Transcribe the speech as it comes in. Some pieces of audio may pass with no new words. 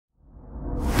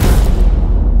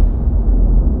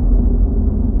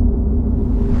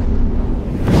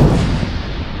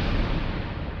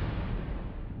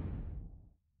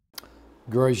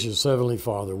Gracious Heavenly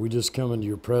Father, we just come into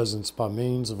your presence by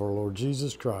means of our Lord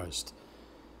Jesus Christ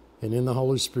and in the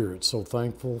Holy Spirit. So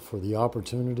thankful for the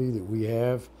opportunity that we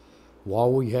have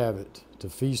while we have it to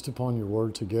feast upon your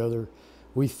word together.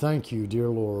 We thank you, dear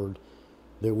Lord,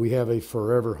 that we have a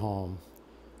forever home.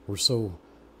 We're so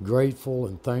grateful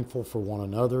and thankful for one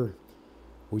another.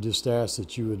 We just ask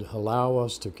that you would allow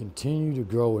us to continue to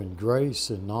grow in grace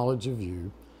and knowledge of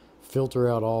you. Filter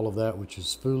out all of that which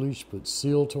is foolish, but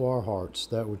seal to our hearts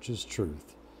that which is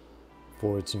truth.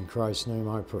 For it's in Christ's name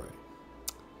I pray.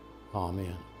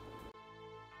 Amen.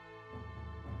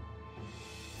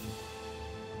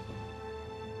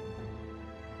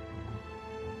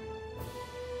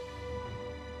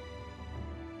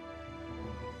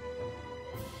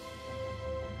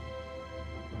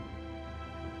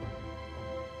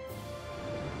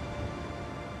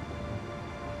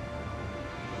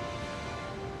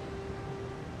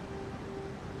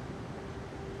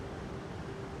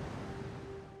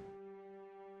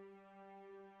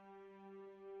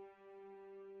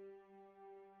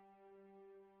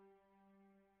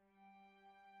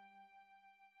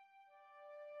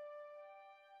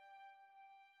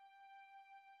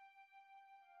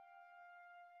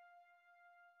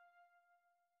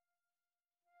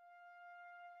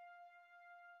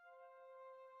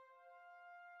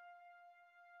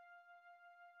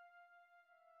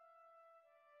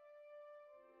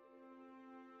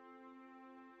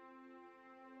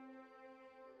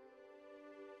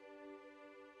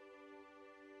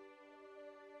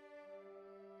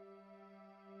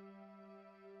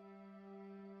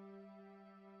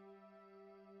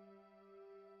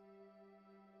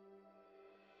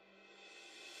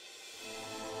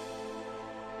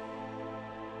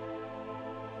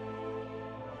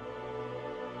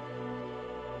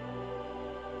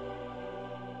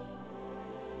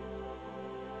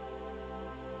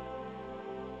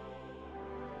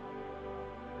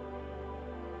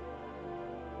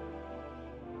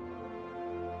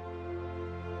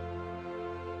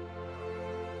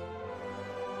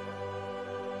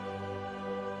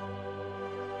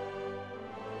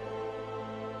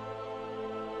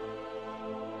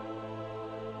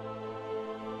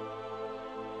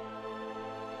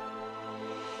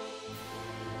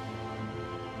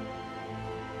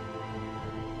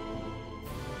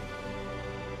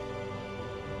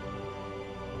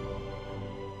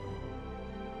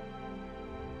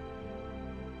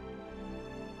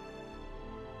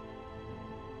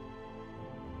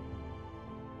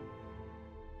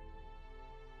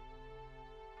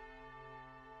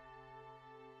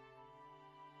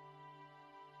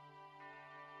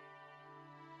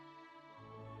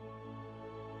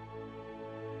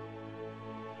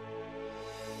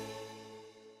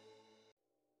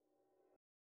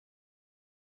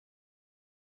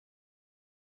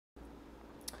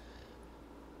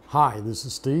 Hi, this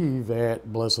is Steve at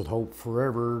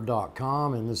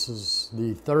blessedhopeforever.com, and this is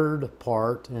the third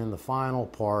part and the final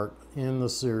part in the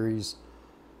series,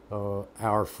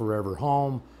 Our Forever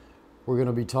Home. We're going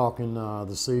to be talking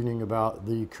this evening about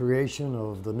the creation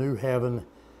of the new heaven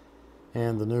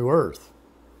and the new earth.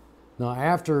 Now,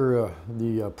 after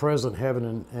the present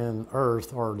heaven and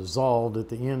earth are dissolved at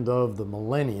the end of the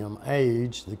millennium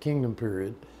age, the kingdom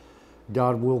period,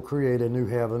 God will create a new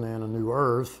heaven and a new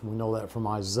earth. We know that from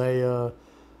Isaiah,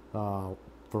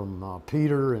 from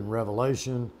Peter in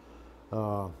Revelation.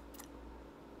 By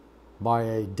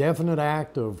a definite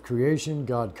act of creation,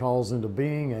 God calls into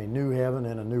being a new heaven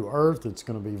and a new earth. It's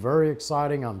going to be very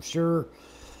exciting, I'm sure.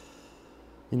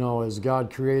 You know, as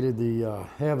God created the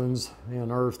heavens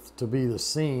and earth to be the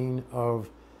scene of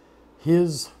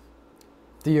His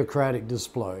theocratic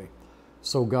display.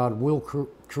 So God will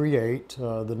create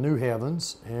the new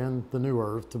heavens and the new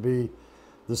earth to be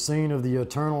the scene of the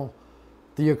eternal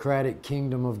theocratic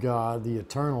kingdom of God, the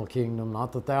eternal kingdom,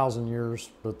 not the 1,000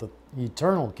 years, but the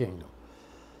eternal kingdom.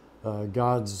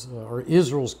 God's or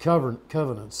Israel's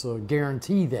covenants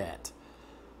guarantee that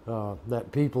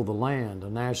people, the land, a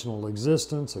national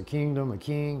existence, a kingdom, a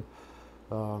king,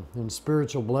 and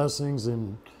spiritual blessings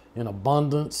in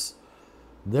abundance.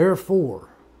 Therefore,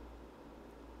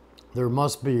 there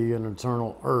must be an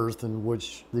eternal earth in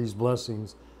which these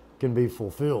blessings can be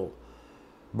fulfilled.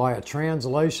 By a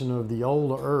translation of the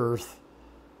old earth,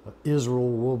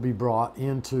 Israel will be brought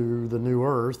into the new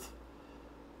earth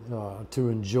to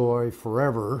enjoy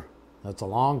forever. That's a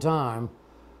long time,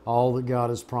 all that God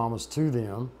has promised to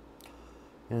them.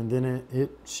 And then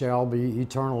it shall be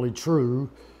eternally true.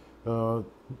 The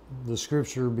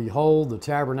scripture, behold, the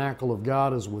tabernacle of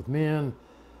God is with men,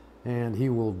 and He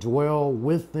will dwell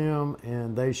with them,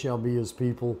 and they shall be His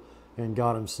people, and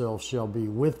God Himself shall be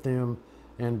with them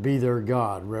and be their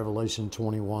God, Revelation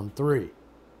 21:3.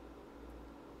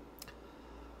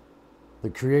 The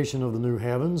creation of the new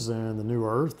heavens and the new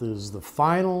earth is the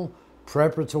final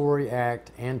preparatory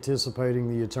act anticipating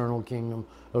the eternal kingdom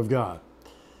of God.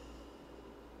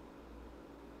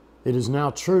 It is now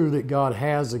true that God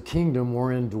has a kingdom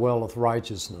wherein dwelleth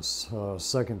righteousness,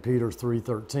 2 Peter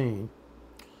 3:13.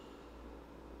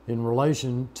 In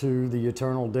relation to the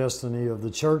eternal destiny of the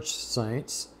church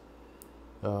saints,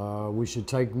 we should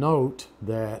take note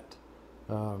that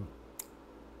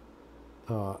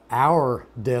our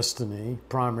destiny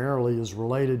primarily is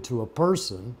related to a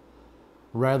person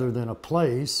rather than a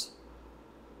place.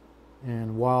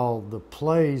 And while the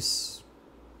place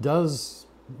does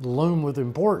loom with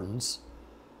importance,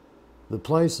 the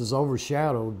place is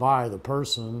overshadowed by the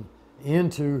person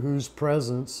into whose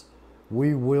presence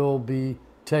we will be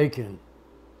taken.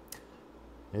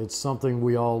 It's something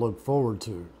we all look forward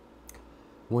to.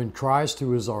 When Christ,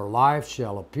 who is our life,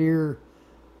 shall appear,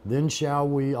 then shall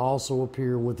we also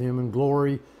appear with him in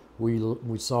glory.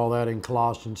 We saw that in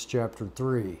Colossians chapter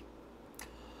 3.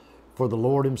 For the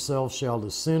Lord himself shall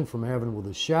descend from heaven with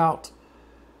a shout,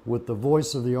 with the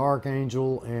voice of the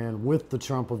archangel, and with the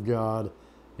trump of God,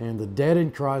 and the dead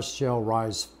in Christ shall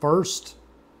rise first.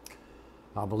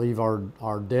 I believe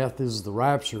our death is the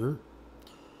rapture.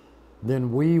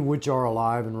 Then we which are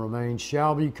alive and remain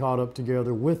shall be caught up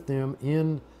together with them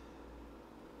in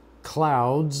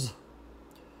clouds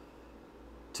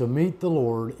to meet the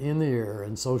Lord in the air,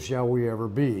 and so shall we ever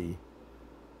be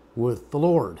with the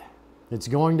Lord. It's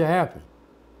going to happen.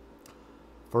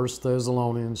 1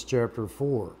 Thessalonians chapter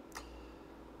 4.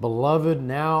 Beloved,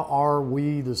 now are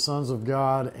we the sons of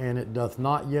God, and it doth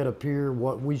not yet appear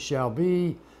what we shall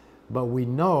be, but we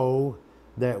know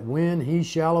that when he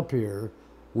shall appear,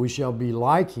 we shall be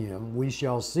like him. We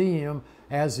shall see him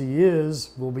as he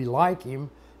is. We'll be like him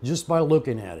just by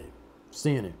looking at him,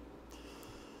 seeing him.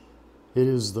 It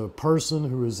is the person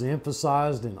who is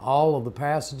emphasized in all of the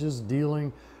passages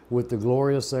dealing with the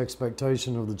glorious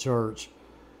expectation of the church,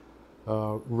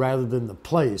 rather than the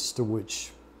place to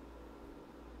which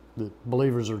the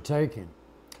believers are taken.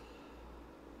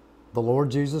 The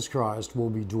Lord Jesus Christ will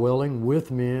be dwelling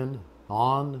with men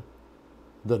on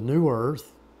the new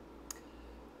earth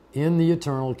in the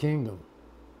eternal kingdom.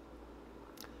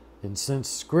 And since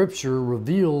Scripture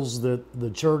reveals that the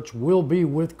church will be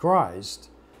with Christ,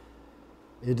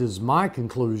 it is my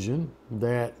conclusion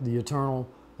that the eternal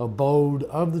abode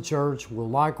of the church will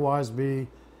likewise be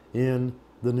in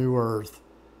the new earth,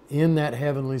 in that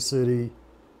heavenly city,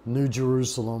 New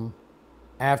Jerusalem,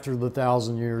 after the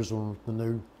 1,000 years when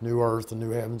the new earth, the new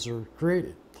heavens are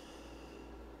created.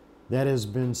 That has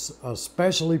been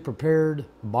especially prepared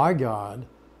by God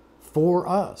for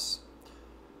us.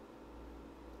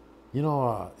 You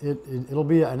know, it'll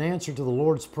be an answer to the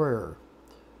Lord's Prayer.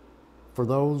 For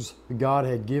those God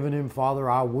had given him, Father,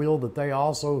 I will that they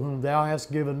also whom thou hast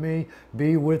given me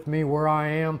be with me where I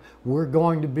am. We're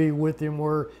going to be with him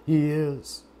where he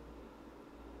is,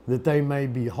 that they may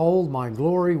behold my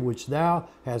glory which thou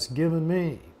hast given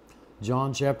me.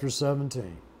 John chapter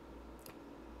 17.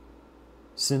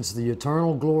 Since the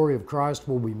eternal glory of Christ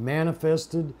will be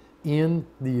manifested in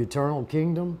the eternal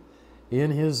kingdom, in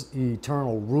his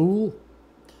eternal rule,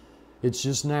 it's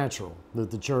just natural that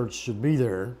the church should be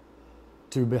there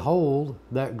to behold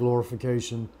that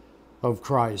glorification of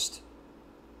Christ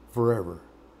forever.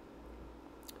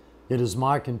 It is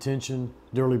my contention,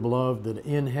 dearly beloved, that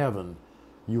in heaven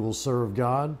you will serve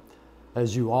God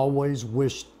as you always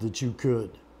wished that you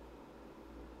could.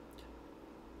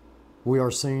 We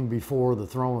are seen before the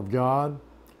throne of God.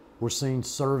 We're seen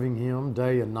serving him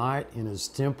day and night in his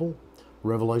temple,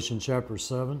 Revelation chapter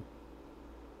 7.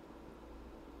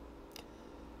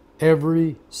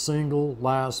 Every single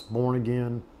last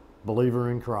born-again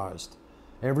believer in Christ,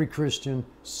 every Christian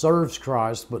serves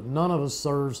Christ, but none of us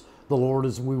serves the Lord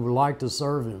as we would like to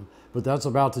serve him. But that's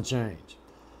about to change.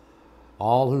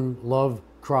 All who love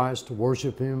Christ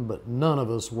worship him, but none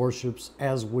of us worships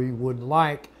as we would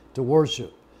like to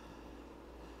worship.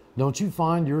 Don't you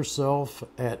find yourself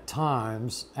at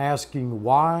times asking,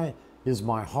 why is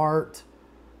my heart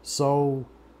so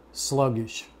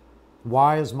sluggish?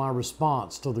 Why is my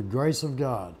response to the grace of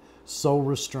God so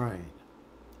restrained,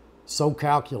 so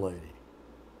calculating?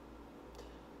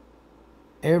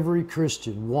 Every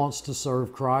Christian wants to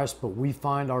serve Christ, but we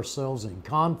find ourselves in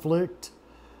conflict.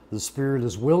 The spirit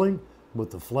is willing, but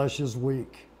the flesh is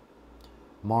weak.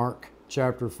 Mark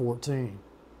chapter 14.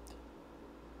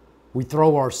 We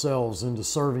throw ourselves into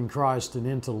serving Christ and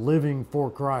into living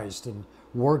for Christ and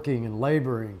working and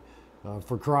laboring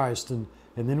for Christ. And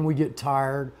and then we get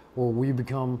tired or we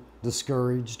become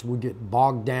discouraged. We get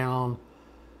bogged down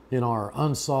in our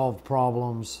unsolved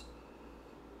problems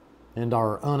and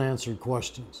our unanswered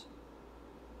questions.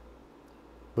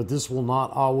 But this will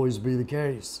not always be the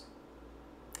case.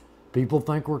 People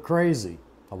think we're crazy.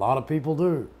 A lot of people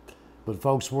do. But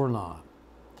folks, we're not.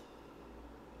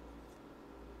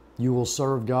 You will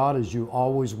serve God as you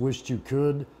always wished you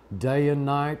could. Day and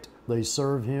night, they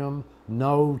serve Him.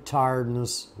 No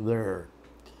tiredness there.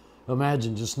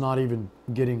 Imagine just not even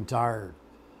getting tired.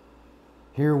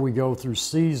 Here we go through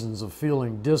seasons of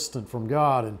feeling distant from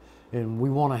God, and we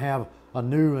want to have a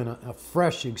new and a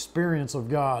fresh experience of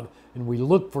God, and we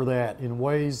look for that in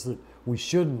ways that we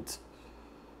shouldn't,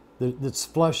 that's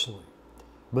fleshly.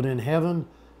 But in heaven,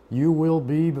 you will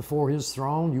be before His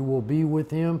throne, you will be with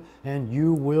Him, and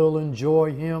you will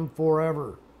enjoy Him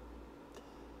forever.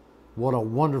 What a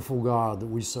wonderful God that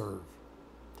we serve.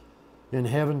 In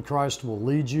heaven, Christ will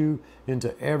lead you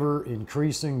into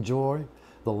ever-increasing joy.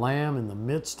 The Lamb in the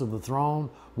midst of the throne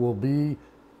will be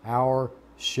our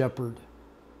shepherd.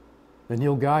 And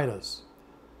He'll guide us.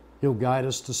 He'll guide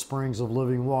us to springs of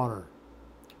living water.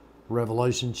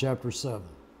 Revelation chapter 7.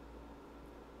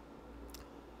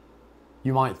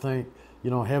 You might think,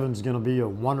 heaven's going to be a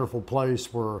wonderful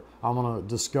place where I'm going to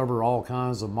discover all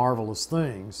kinds of marvelous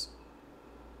things.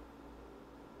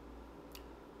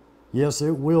 Yes,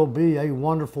 it will be a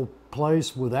wonderful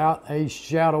place without a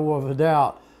shadow of a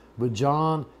doubt. But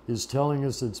John is telling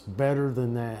us it's better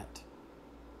than that.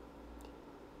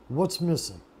 What's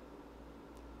missing?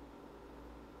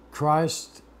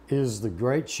 Christ is the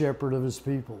great shepherd of His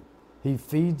people. He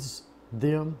feeds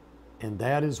them, and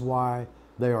that is why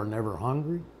they are never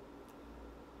hungry.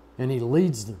 And He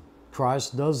leads them.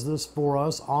 Christ does this for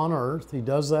us on earth. He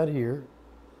does that here.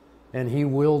 And He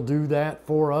will do that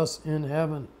for us in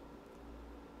heaven.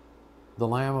 The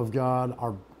Lamb of God,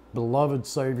 our beloved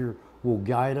Savior, will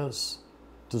guide us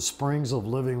to springs of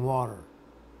living water.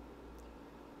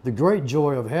 The great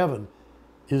joy of heaven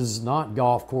is not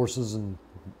golf courses and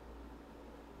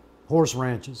horse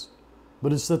ranches,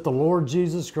 but it's that the Lord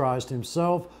Jesus Christ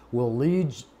Himself will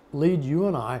lead you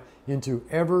and I into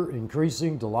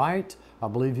ever-increasing delight. I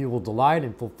believe He will delight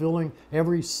in fulfilling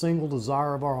every single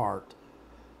desire of our heart.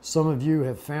 Some of you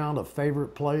have found a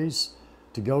favorite place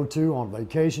to go to on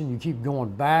vacation. You keep going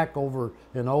back over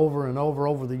and over and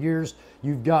over the years.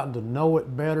 You've gotten to know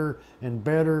it better and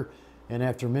better, and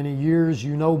after many years,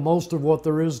 you know most of what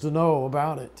there is to know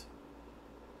about it.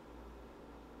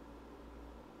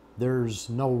 There's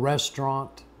no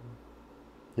restaurant,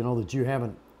 that you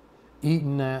haven't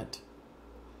eaten at,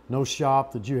 no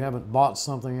shop that you haven't bought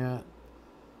something at,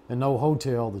 and no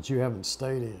hotel that you haven't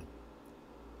stayed in.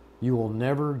 You will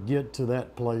never get to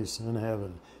that place in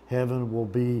heaven. Heaven will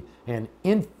be an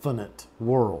infinite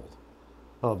world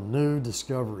of new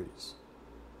discoveries.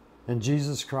 And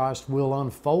Jesus Christ will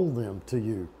unfold them to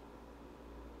you.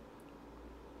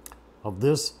 Of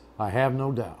this, I have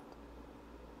no doubt.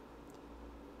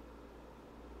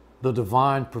 The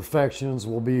divine perfections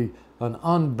will be an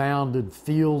unbounded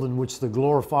field in which the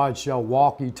glorified shall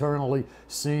walk eternally,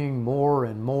 seeing more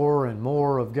and more and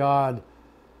more of God,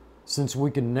 since we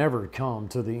can never come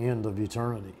to the end of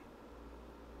eternity.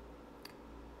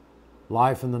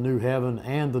 Life in the new heaven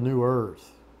and the new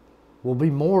earth will be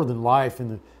more than life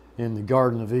in the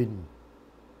Garden of Eden.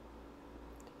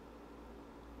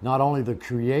 Not only the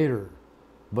Creator,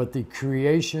 but the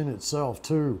creation itself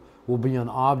too will be an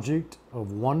object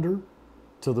of wonder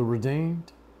to the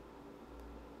redeemed.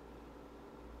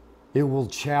 It will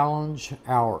challenge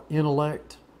our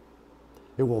intellect.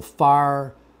 It will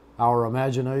fire our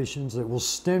imaginations. It will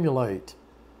stimulate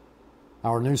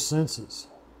our new senses.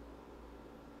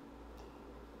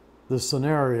 The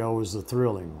scenario is a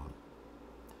thrilling one.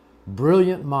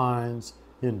 Brilliant minds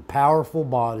in powerful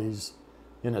bodies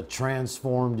in a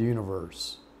transformed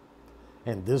universe.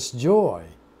 And this joy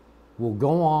will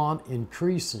go on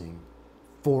increasing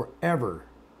forever.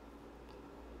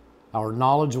 Our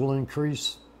knowledge will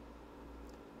increase.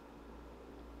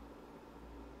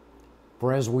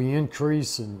 For as we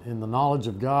increase in the knowledge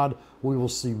of God, we will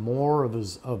see more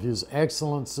of His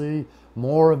excellency,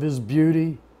 more of His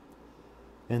beauty.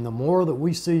 And the more that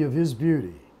we see of His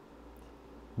beauty,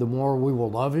 the more we will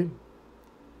love Him.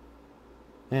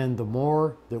 And the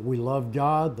more that we love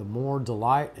God, the more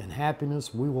delight and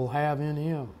happiness we will have in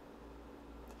Him.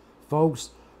 Folks,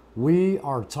 we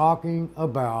are talking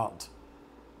about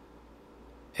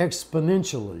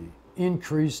exponentially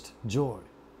increased joy.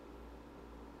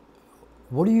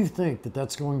 What do you think that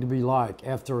that's going to be like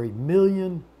after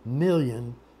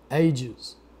 1,000,000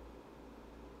 ages?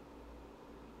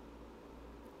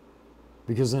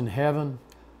 Because in heaven,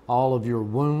 all of your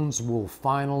wounds will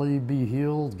finally be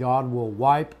healed. God will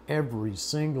wipe every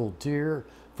single tear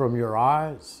from your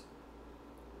eyes.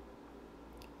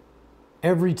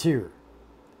 Every tear.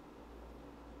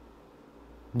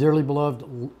 Dearly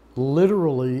beloved,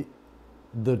 literally,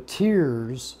 the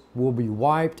tears will be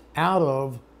wiped out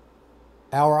of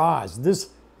our eyes.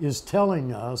 This is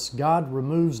telling us God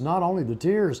removes not only the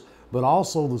tears, but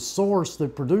also the source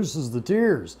that produces the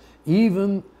tears,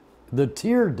 even the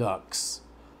tear ducts.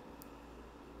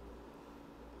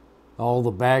 All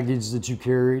the baggage that you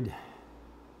carried,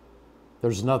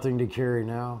 there's nothing to carry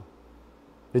now.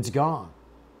 It's gone.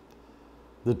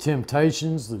 The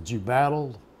temptations that you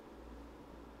battled,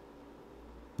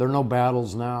 there are no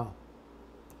battles now.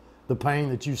 The pain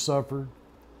that you suffered,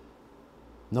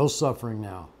 no suffering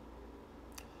now.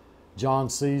 John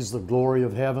sees the glory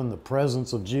of heaven, the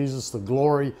presence of Jesus, the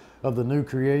glory of the new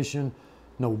creation.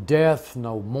 No death,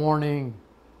 no mourning,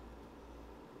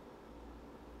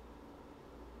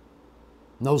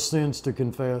 no sins to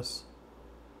confess,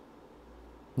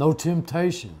 no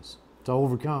temptations to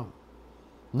overcome,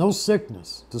 no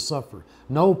sickness to suffer,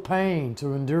 no pain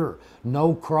to endure,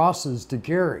 no crosses to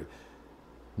carry,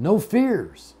 no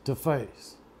fears to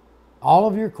face. All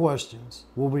of your questions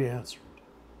will be answered.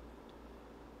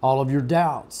 All of your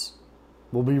doubts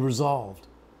will be resolved.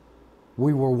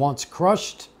 We were once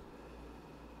crushed,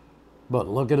 but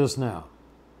look at us now.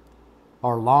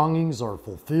 Our longings are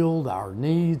fulfilled, our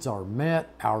needs are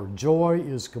met, our joy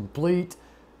is complete.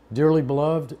 Dearly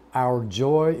beloved, our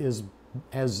joy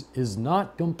is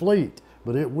not complete,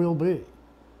 but it will be.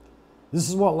 This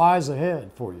is what lies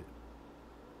ahead for you.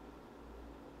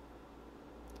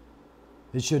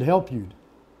 It should help you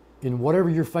in whatever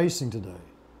you're facing today.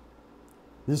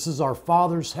 This is our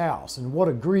Father's house, and what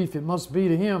a grief it must be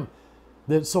to Him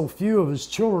that so few of His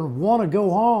children want to go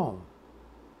home.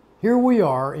 Here we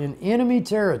are in enemy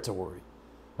territory,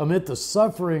 amid the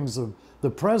sufferings of the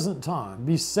present time,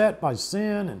 beset by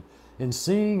sin and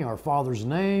seeing our Father's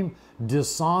name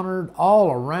dishonored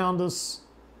all around us,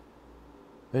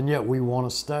 and yet we want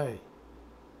to stay.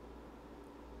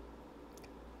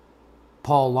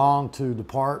 Paul longed to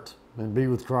depart and be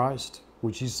with Christ,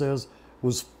 which he says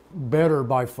was better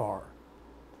by far.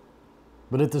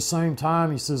 But at the same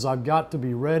time, he says, I've got to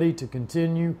be ready to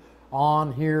continue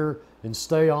on here and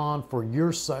stay on for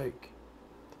your sake.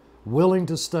 Willing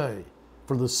to stay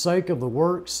for the sake of the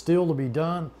work still to be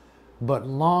done, but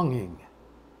longing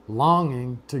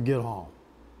to get home.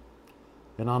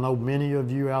 And I know many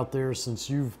of you out there, since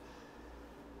you've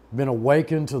been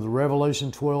awakened to the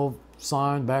Revelation 12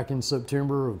 sign back in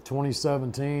September of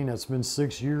 2017, that's been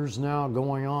 6 years now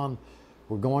going on.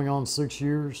 We're going on 6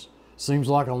 years. Seems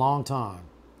like a long time,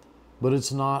 but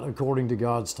it's not according to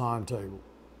God's timetable.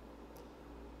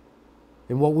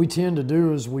 And what we tend to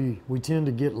do is we tend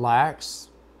to get lax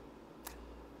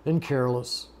and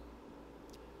careless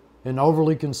and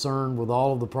overly concerned with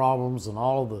all of the problems and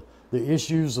all of the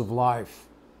issues of life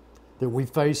that we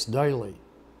face daily.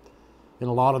 And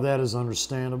a lot of that is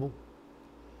understandable.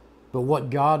 But what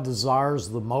God desires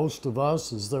the most of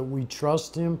us is that we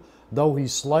trust Him. Though He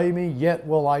slay me, yet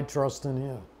will I trust in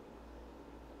Him.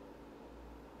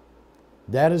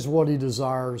 That is what He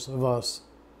desires of us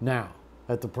now,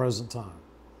 at the present time.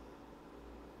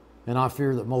 And I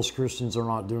fear that most Christians are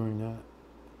not doing that.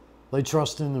 They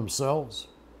trust in themselves,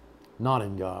 not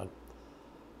in God.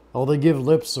 Oh, they give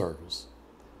lip service.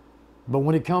 But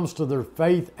when it comes to their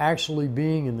faith actually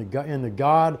being in the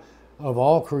God of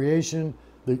all creation,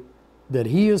 that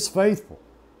He is faithful,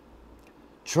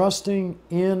 trusting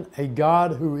in a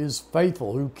God who is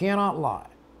faithful, who cannot lie,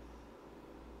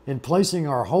 and placing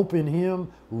our hope in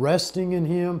Him, resting in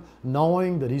Him,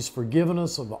 knowing that He's forgiven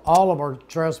us of all of our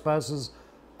trespasses,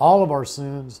 all of our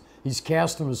sins. He's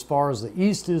cast them as far as the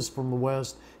east is from the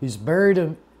west. He's buried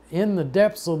them in the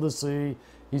depths of the sea.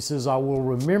 He says, I will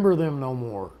remember them no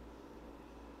more.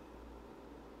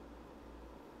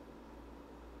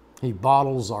 He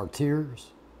bottles our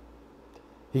tears.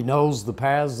 He knows the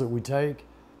paths that we take,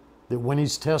 that when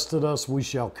He's tested us, we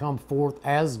shall come forth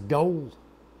as gold.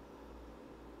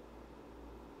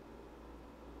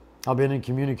 I've been in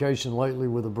communication lately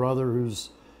with a brother who's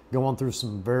going through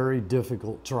some very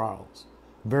difficult trials,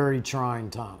 very trying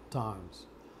times.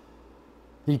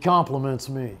 He compliments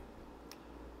me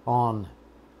on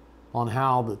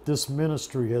how that this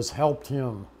ministry has helped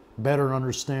him better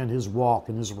understand his walk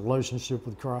and his relationship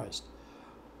with Christ.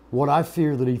 What I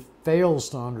fear that he fails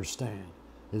to understand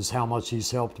is how much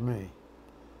he's helped me,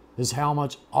 is how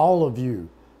much all of you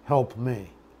help me.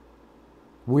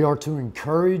 We are to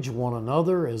encourage one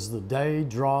another as the day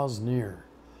draws near.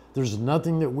 There's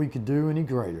nothing that we could do any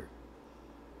greater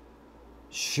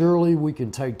Surely we can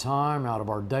take time out of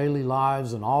our daily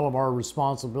lives and all of our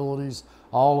responsibilities,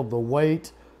 all of the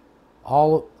weight,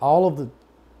 all of the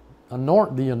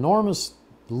enormous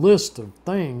list of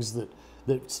things that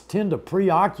tend to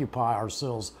preoccupy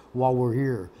ourselves while we're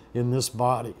here in this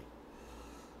body.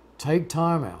 Take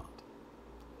time out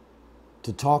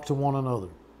to talk to one another,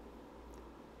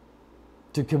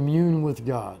 to commune with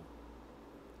God,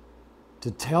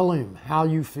 to tell Him how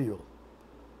you feel,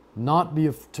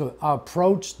 to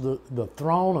approach the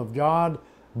throne of God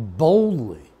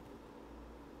boldly,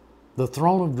 the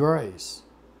throne of grace,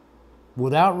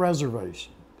 without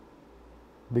reservation,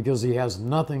 because He has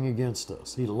nothing against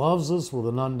us. He loves us with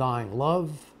an undying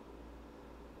love.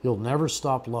 He'll never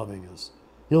stop loving us.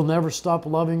 He'll never stop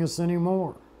loving us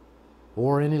anymore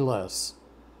or any less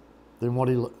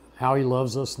than how He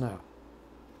loves us now.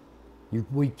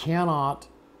 We cannot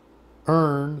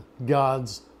earn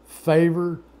God's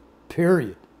favor,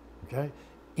 period. Okay?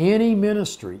 Any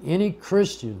ministry, any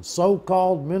Christian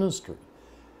so-called ministry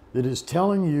that is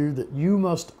telling you that you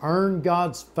must earn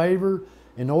God's favor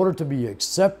in order to be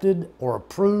accepted or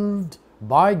approved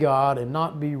by God and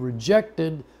not be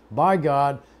rejected by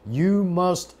God, you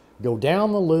must go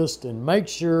down the list and make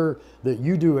sure that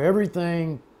you do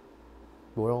everything,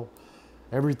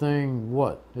 everything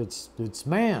what? It's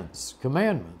man's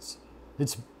commandments.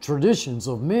 It's traditions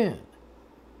of men.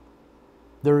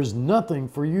 There is nothing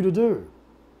for you to do.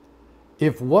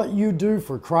 If what you do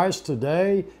for Christ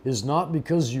today is not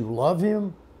because you love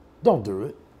Him, don't do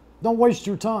it. Don't waste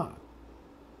your time.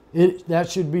 That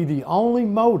should be the only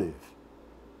motive,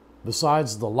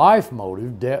 besides the life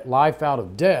motive, life out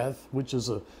of death, which is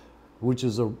a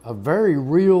very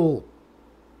real,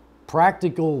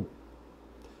 practical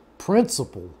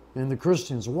principle in the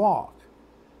Christian's walk.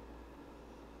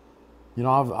 You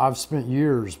know, I've spent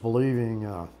years believing.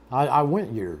 I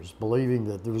went years believing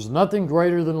that there was nothing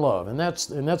greater than love, and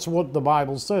that's what the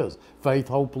Bible says: faith,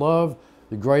 hope, love.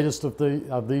 The greatest of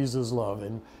these is love,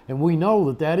 and we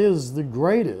know that is the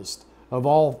greatest of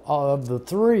all of the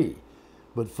three.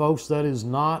 But folks, that is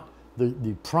not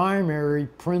the primary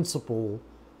principle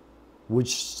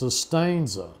which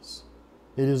sustains us.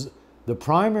 It is the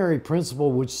primary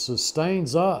principle which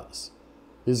sustains us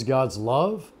is God's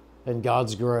love and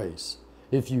God's grace.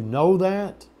 If you know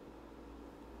that,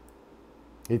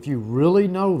 if you really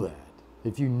know that,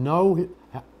 if you know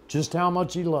just how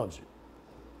much He loves you,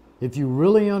 if you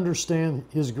really understand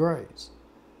His grace,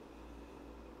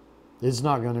 it's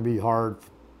not going to be hard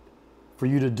for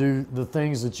you to do the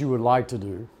things that you would like to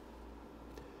do.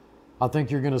 I think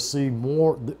you're going to see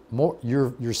more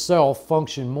yourself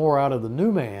function more out of the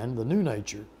new man, the new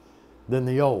nature, than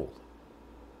the old.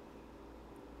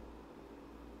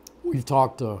 We've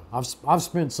talked. I've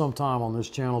spent some time on this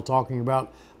channel talking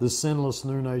about the sinless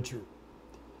new nature.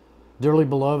 Dearly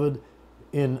beloved,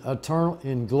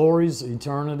 in glory's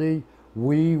eternity,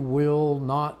 we will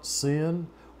not sin.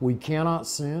 We cannot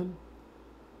sin.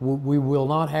 We will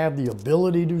not have the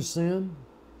ability to sin.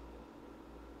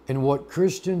 And what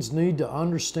Christians need to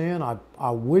understand,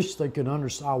 I wish they could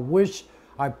understand.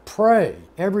 I pray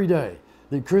every day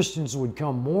that Christians would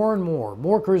come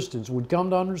more Christians would come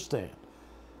to understand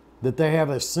that they have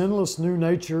a sinless new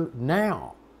nature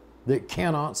now that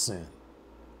cannot sin.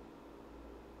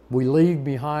 We leave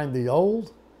behind the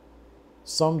old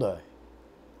someday,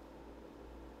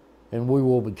 and we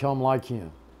will become like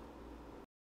Him.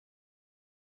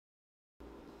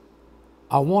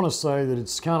 I want to say that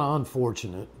it's kind of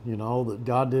unfortunate, you know, that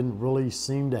God didn't really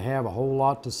seem to have a whole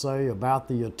lot to say about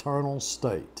the eternal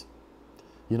state.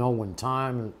 You know, when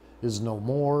time is no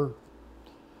more,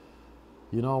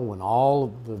 you know, when all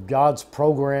of God's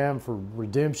program for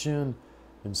redemption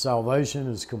and salvation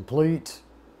is complete,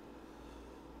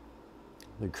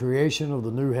 the creation of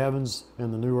the new heavens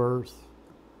and the new earth,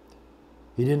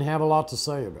 He didn't have a lot to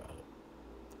say about it.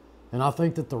 And I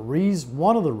think that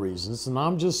one of the reasons, and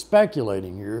I'm just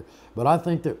speculating here, but I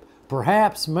think that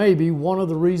perhaps maybe one of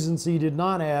the reasons He did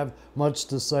not have much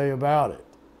to say about it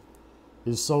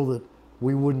is so that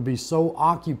we wouldn't be so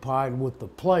occupied with the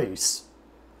place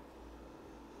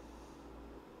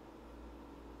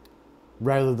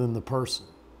rather than the person.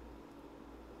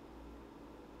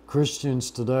 Christians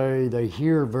today, they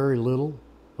hear very little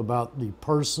about the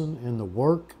person and the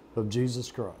work of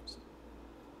Jesus Christ.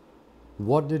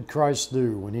 What did Christ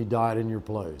do when He died in your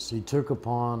place? He took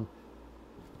upon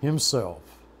Himself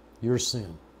your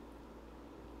sin.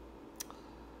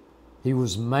 He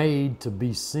was made to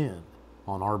be sin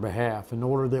on our behalf in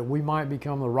order that we might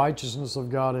become the righteousness of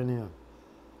God in Him.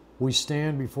 We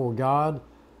stand before God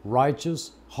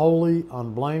righteous, holy,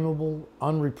 unblameable,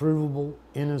 unreprovable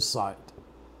in His sight.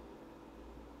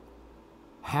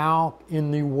 How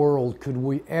in the world could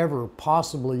we ever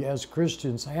possibly, as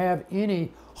Christians, have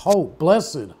any hope,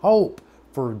 blessed hope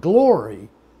for glory,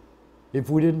 if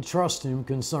we didn't trust Him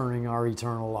concerning our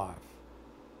eternal life?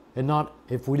 And not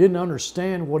if we didn't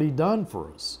understand what He done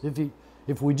for us.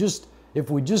 If we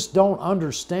just don't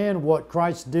understand what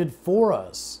Christ did for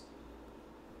us,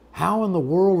 how in the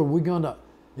world are we going to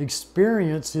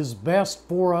experience His best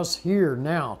for us here,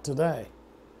 now, today?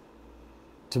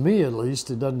 To me, at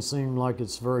least, it doesn't seem like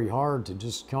it's very hard to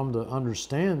just come to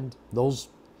understand those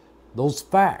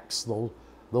facts,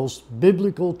 those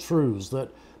biblical truths,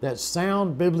 that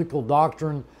sound biblical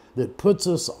doctrine that puts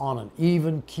us on an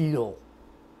even keel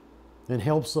and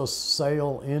helps us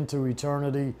sail into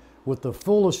eternity with the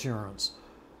full assurance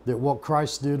that what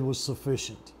Christ did was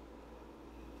sufficient.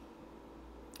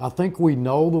 I think we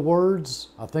know the words.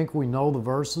 I think we know the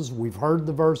verses. We've heard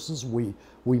the verses. We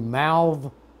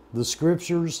mouth the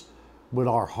scriptures, but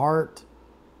our heart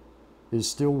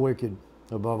is still wicked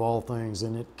above all things,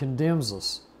 and it condemns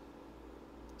us.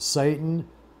 Satan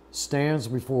stands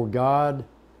before God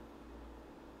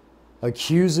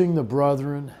accusing the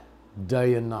brethren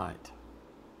day and night.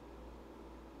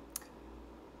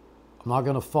 I'm not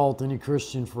going to fault any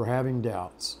Christian for having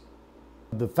doubts.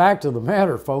 The fact of the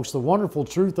matter, folks, the wonderful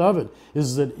truth of it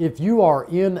is that if you are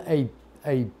in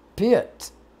a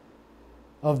pit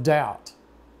of doubt,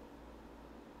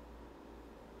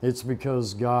 it's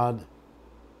because God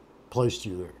placed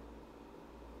you there.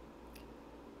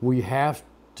 We have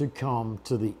to come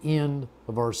to the end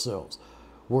of ourselves,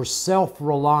 where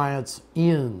self-reliance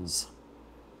ends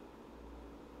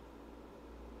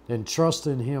and trust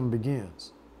in Him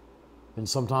begins. And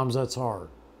sometimes that's hard.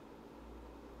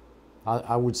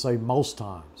 I would say most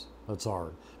times that's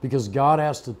hard, because God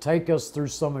has to take us through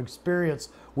some experience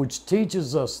which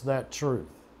teaches us that truth.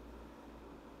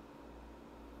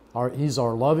 He's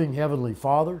our loving Heavenly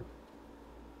Father.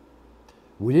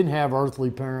 We didn't have earthly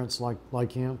parents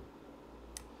like Him.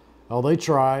 Oh, they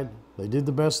tried. They did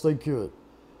the best they could.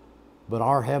 But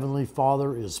our Heavenly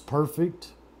Father is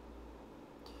perfect,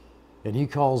 and He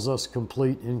calls us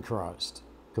complete in Christ,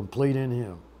 complete in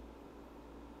Him.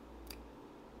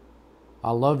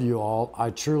 I love you all. I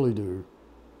truly do.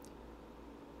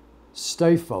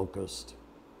 Stay focused.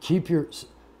 Keep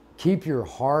your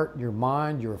heart, your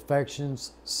mind, your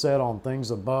affections set on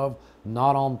things above,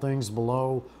 not on things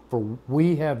below. For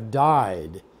we have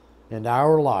died, and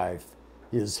our life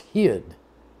is hid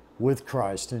with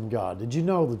Christ in God. Did you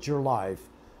know that your life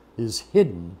is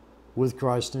hidden with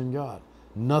Christ in God?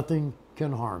 Nothing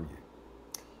can harm you.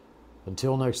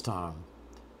 Until next time,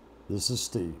 this is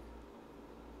Steve.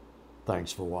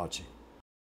 Thanks for watching.